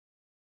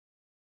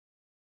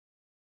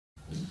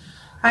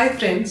Hi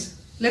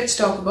friends, let's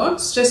talk about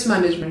stress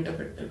management a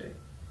bit today.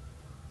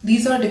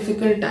 These are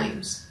difficult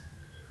times.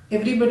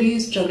 Everybody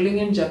is struggling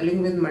and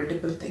juggling with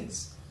multiple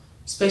things,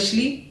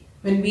 especially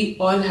when we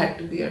all had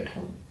to be at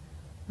home.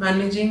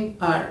 Managing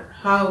our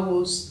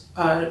house,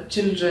 our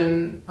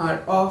children,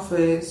 our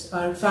office,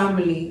 our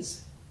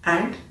families,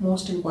 and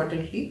most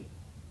importantly,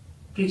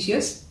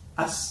 precious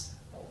us.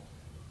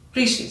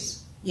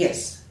 Precious,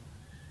 yes,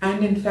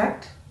 and in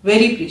fact,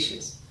 very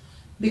precious.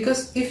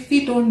 Because if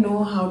we don't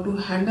know how to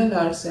handle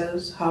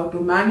ourselves, how to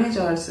manage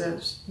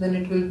ourselves, then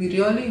it will be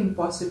really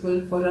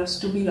impossible for us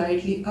to be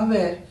rightly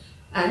aware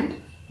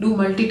and do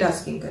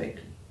multitasking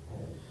correctly.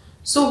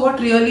 So what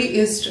really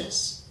is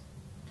stress?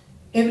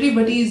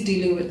 Everybody is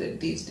dealing with it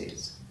these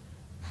days.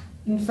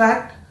 In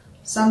fact,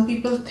 some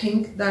people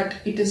think that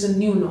it is a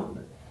new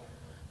normal.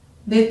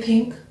 They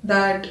think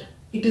that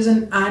it is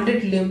an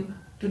added limb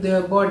to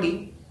their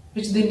body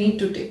which they need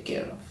to take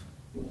care of.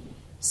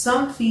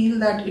 Some feel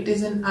that it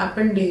is an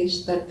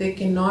appendage that they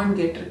cannot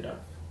get rid of.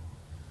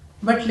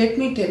 But let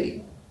me tell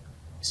you,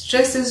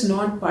 stress is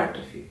not part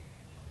of you.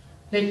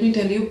 Let me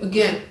tell you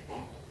again,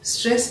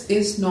 stress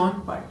is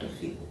not part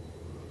of you.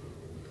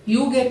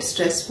 You get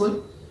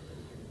stressful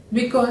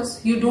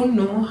because you don't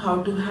know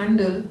how to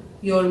handle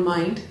your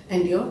mind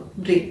and your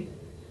brain.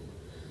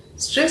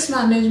 Stress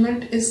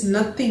management is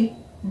nothing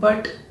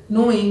but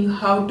knowing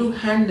how to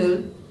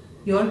handle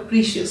your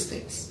precious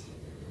things.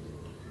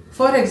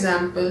 For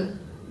example,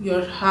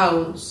 your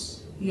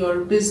house,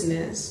 your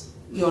business,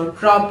 your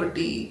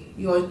property,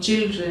 your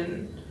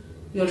children,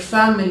 your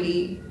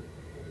family,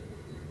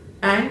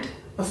 and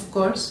of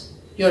course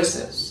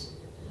yourselves.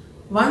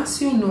 Once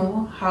you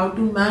know how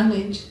to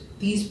manage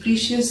these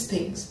precious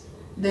things,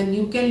 then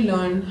you can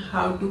learn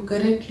how to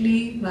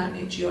correctly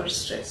manage your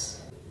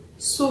stress.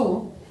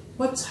 So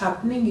what's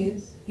happening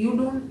is you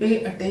don't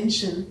pay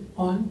attention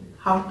on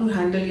how to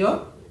handle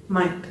your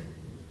mind,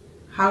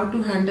 how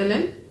to handle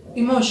an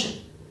emotion,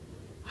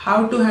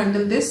 how to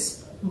handle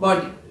this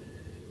body,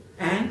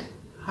 and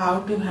how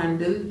to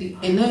handle the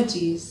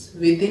energies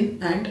within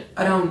and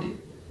around you.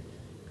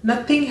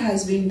 Nothing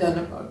has been done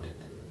about it.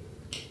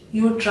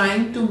 You are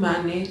trying to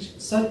manage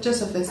such a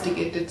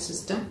sophisticated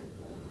system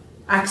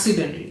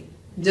accidentally,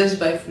 just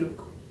by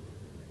fluke.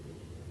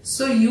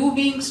 So you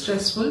being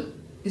stressful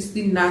is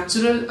the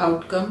natural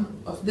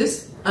outcome of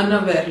this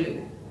unaware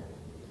living.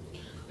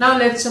 Now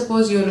let's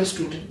suppose you're a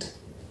student.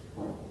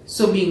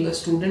 So being a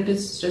student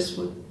is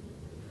stressful.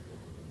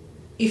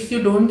 If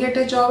you don't get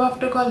a job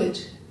after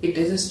college, it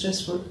is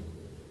stressful.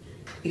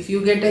 If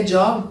you get a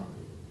job,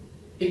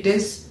 it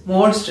is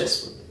more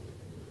stressful.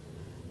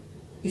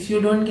 If you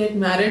don't get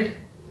married,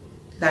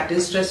 that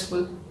is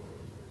stressful.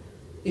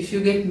 If you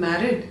get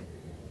married,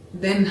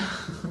 then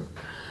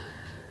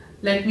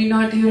let me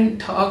not even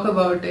talk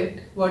about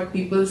it, what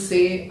people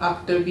say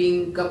after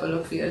being a couple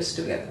of years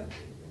together.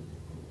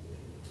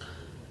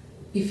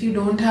 If you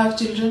don't have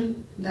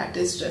children, that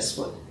is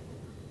stressful.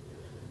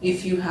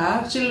 If you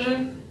have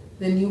children,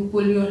 then you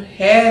pull your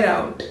hair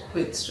out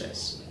with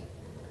stress.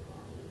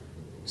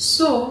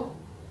 So,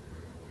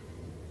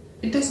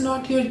 it is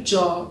not your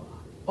job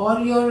or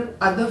your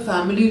other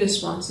family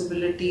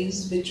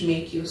responsibilities which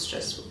make you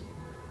stressful.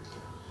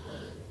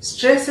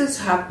 Stress is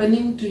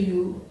happening to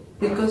you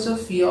because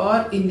of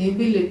your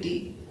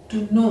inability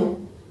to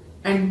know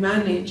and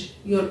manage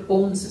your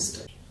own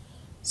system.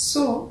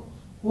 So,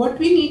 what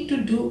we need to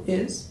do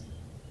is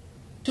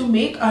to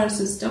make our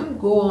system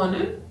go on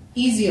an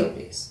easier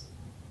pace.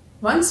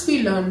 Once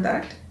we learn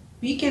that,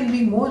 we can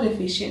be more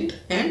efficient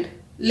and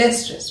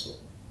less stressful.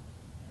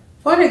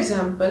 For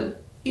example,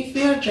 if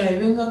we are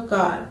driving a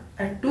car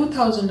at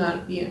 2000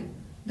 rpm,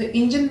 the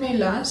engine may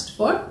last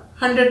for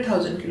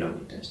 100,000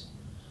 kilometers.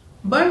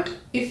 But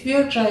if we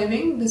are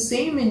driving the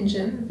same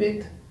engine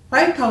with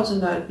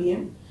 5000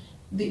 rpm,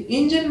 the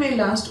engine may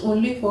last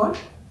only for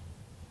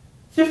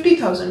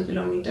 50,000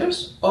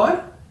 kilometers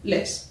or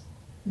less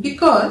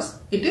because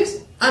it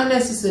is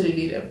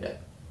unnecessarily revved up.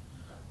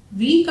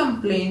 We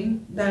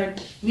complain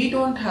that we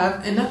don't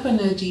have enough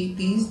energy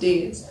these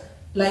days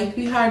like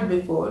we had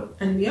before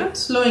and we are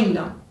slowing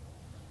down.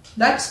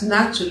 That's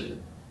natural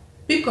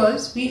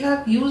because we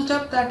have used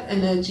up that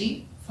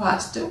energy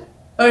faster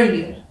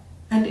earlier,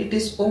 and it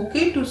is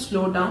okay to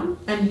slow down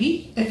and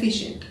be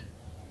efficient.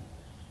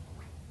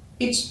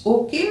 It's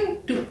okay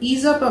to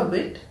ease up a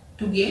bit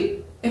to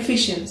gain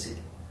efficiency.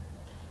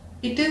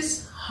 It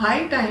is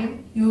high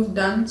time you've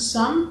done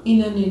some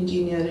inner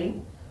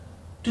engineering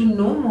to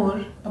know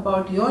more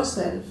about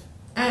yourself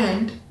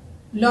and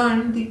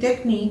learn the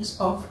techniques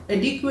of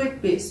adequate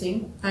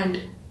pacing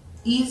and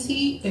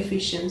easy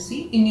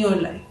efficiency in your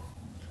life.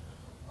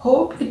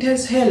 Hope it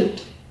has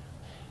helped.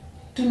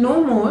 To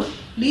know more,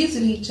 please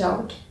reach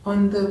out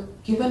on the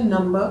given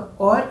number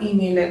or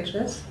email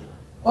address,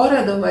 or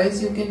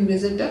otherwise you can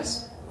visit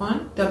us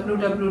on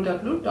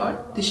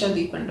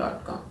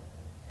www.dishadeepan.com.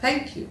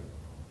 Thank you.